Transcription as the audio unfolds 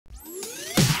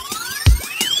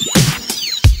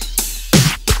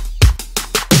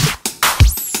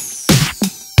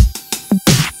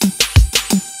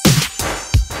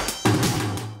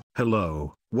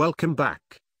Hello, welcome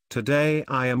back. Today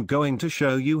I am going to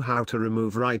show you how to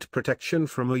remove write protection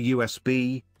from a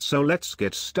USB, so let's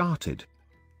get started.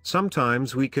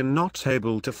 Sometimes we cannot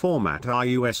able to format our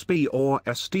USB or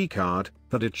SD card,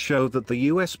 but it show that the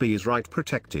USB is write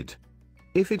protected.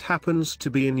 If it happens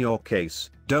to be in your case,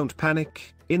 don't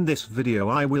panic. In this video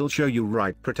I will show you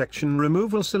write protection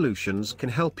removal solutions can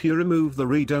help you remove the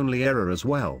read-only error as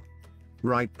well.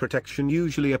 Write protection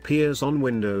usually appears on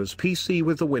Windows PC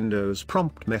with a Windows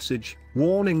prompt message,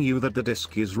 warning you that the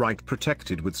disk is write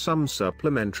protected with some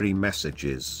supplementary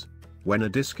messages. When a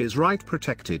disk is write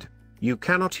protected, you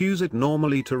cannot use it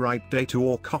normally to write data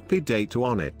or copy data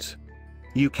on it.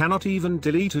 You cannot even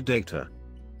delete a data.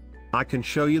 I can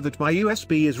show you that my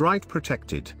USB is write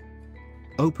protected.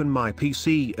 Open my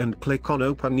PC and click on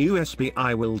Open USB.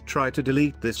 I will try to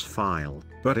delete this file,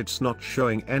 but it's not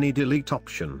showing any delete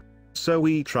option. So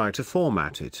we try to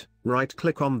format it. Right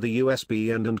click on the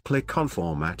USB and click on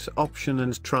Format option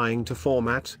and trying to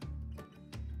format.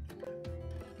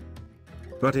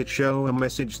 But it show a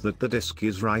message that the disk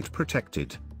is write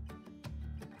protected.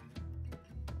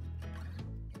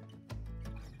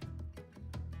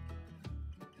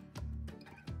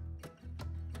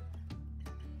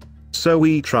 So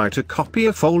we try to copy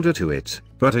a folder to it,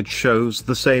 but it shows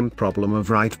the same problem of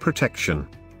write protection.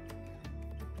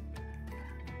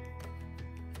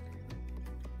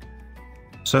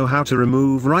 So how to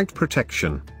remove write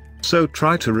protection? So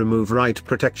try to remove write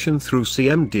protection through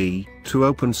CMD. To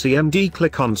open CMD,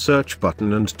 click on search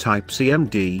button and type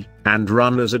CMD, and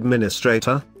run as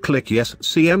administrator. Click yes,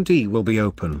 CMD will be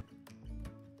open.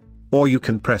 Or you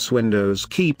can press Windows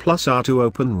key plus R to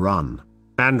open run.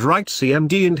 And write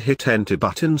CMD and hit enter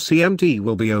button. CMD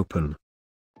will be open.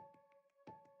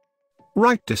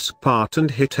 Write disk part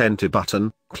and hit enter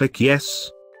button, click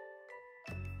yes.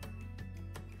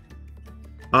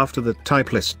 After that,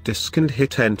 type list disk and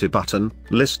hit enter button.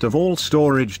 List of all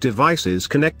storage devices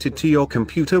connected to your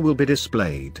computer will be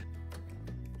displayed.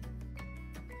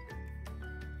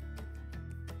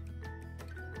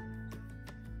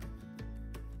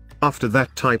 After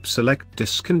that, type select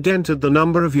disk and enter the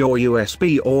number of your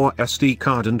USB or SD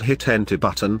card and hit enter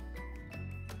button.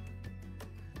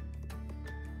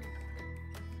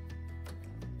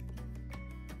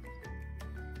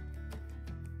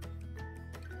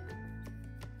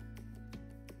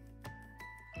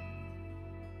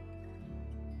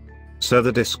 So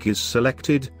the disk is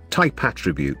selected, type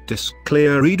attribute disk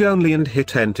clear read only and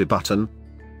hit enter button.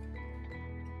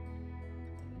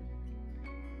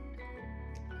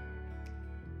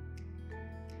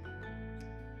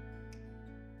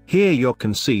 Here you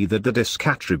can see that the disk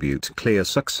attribute clear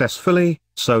successfully,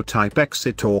 so type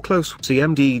exit or close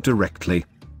CMD directly.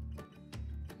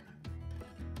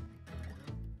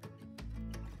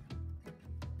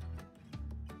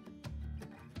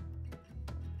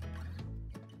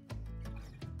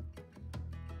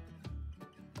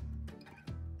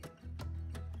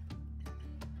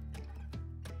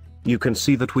 You can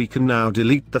see that we can now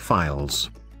delete the files.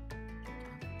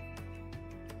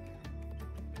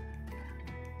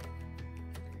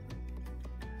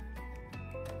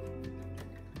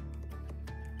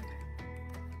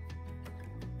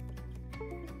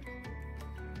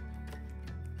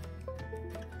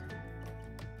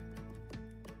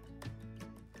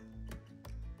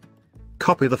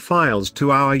 Copy the files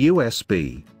to our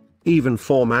USB. Even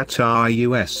format our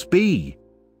USB.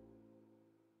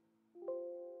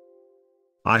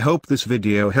 I hope this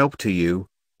video helped you.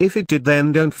 If it did,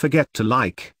 then don't forget to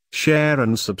like, share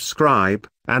and subscribe,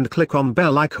 and click on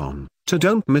bell icon, to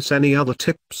don't miss any other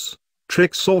tips,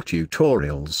 tricks or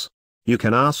tutorials. You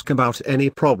can ask about any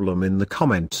problem in the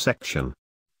comment section.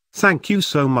 Thank you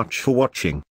so much for watching.